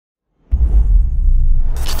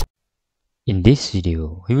In this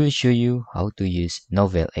video, we will show you how to use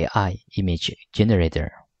NovelAI image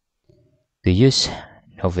generator. To use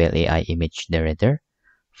NovelAI image generator,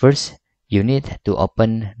 first you need to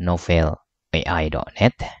open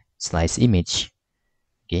novelai.net/image.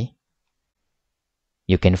 Okay,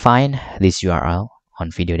 you can find this URL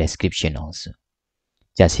on video description also.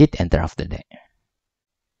 Just hit enter after that.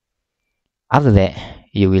 After that,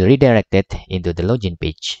 you will redirect it into the login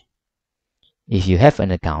page. If you have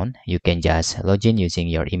an account, you can just log in using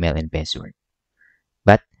your email and password.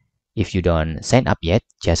 But if you don't sign up yet,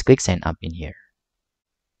 just click sign up in here.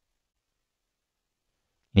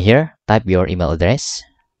 In here, type your email address.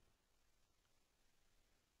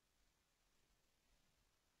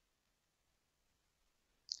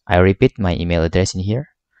 I repeat my email address in here.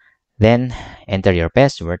 Then enter your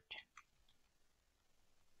password.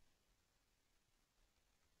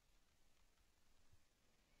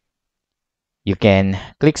 You can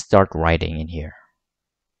click start writing in here.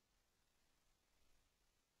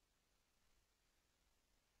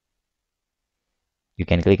 You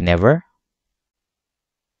can click never.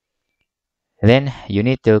 Then you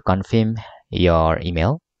need to confirm your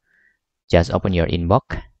email. Just open your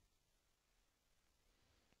inbox.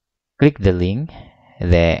 Click the link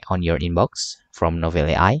there on your inbox from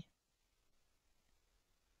NovelAI.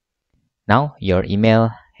 Now your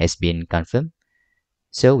email has been confirmed,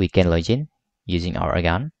 so we can log in using our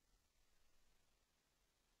account.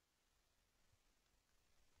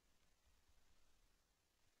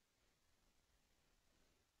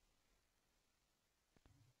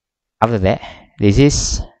 After that, this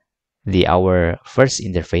is our first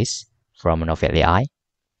interface from NovelAI.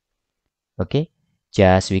 Okay,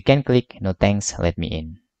 just we can click no thanks, let me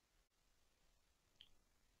in.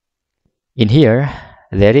 In here,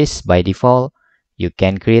 there is by default, you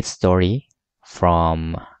can create story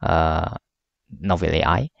from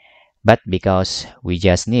NovelAI, but because we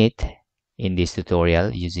just need in this tutorial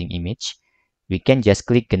using image, we can just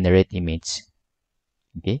click generate image.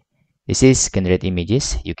 Okay, this is generate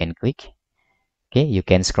images. You can click. Okay, you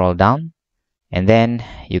can scroll down and then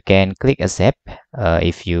you can click accept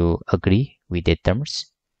if you agree with the terms.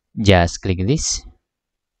 Just click this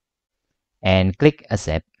and click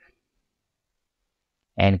accept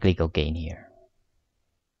and click OK in here.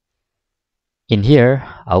 In here,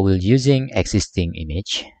 I will using existing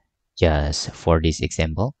image. Just for this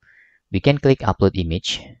example, we can click upload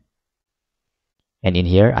image, and in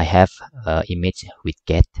here I have image with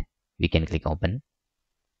cat. We can click open.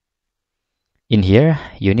 In here,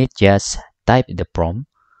 you need just type the prompt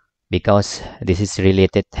because this is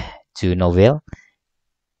related to novel,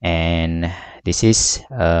 and this is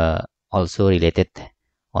also related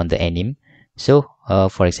on the anime. So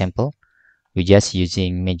for example, we just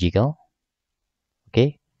using magical,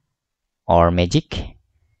 okay, or magic.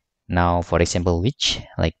 Now for example, witch,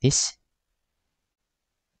 like this.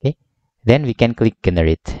 Okay, then we can click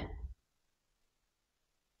generate.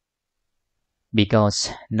 Because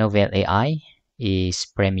NovelAI is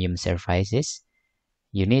premium services,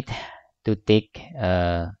 you need to take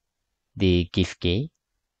the gift key,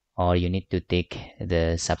 or you need to take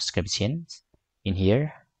the subscriptions. In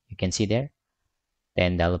here you can see there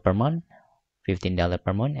 $10 per month, $15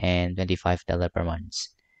 per month, and $25 per month.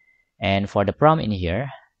 And for the prompt in here,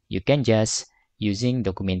 you can just using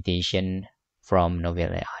documentation from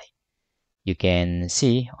NovelAI. You can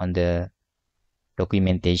see on the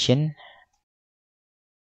documentation.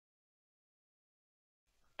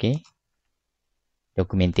 Okay,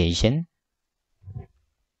 documentation,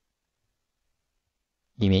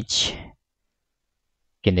 image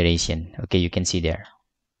generation. Okay, you can see there.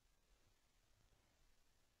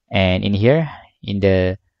 And in here, in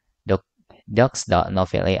the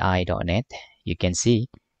docs.novelai.net, you can see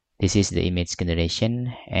this is the image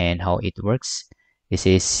generation and how it works. This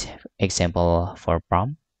is example for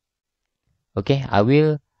prompt. Okay, I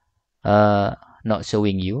will not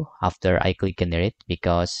showing you after I click generate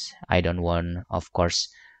because I don't want, of course,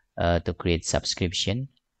 to create subscription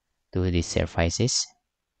to these services.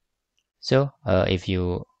 So if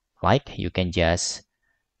you like, you can just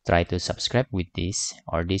try to subscribe with this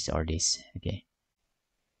or this or this. Okay,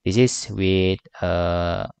 this is with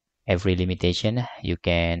every limitation you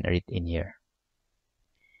can read in here.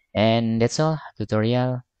 And that's all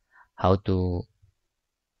tutorial how to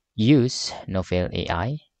use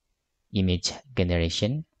NovelAI image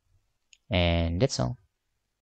generation, and that's all.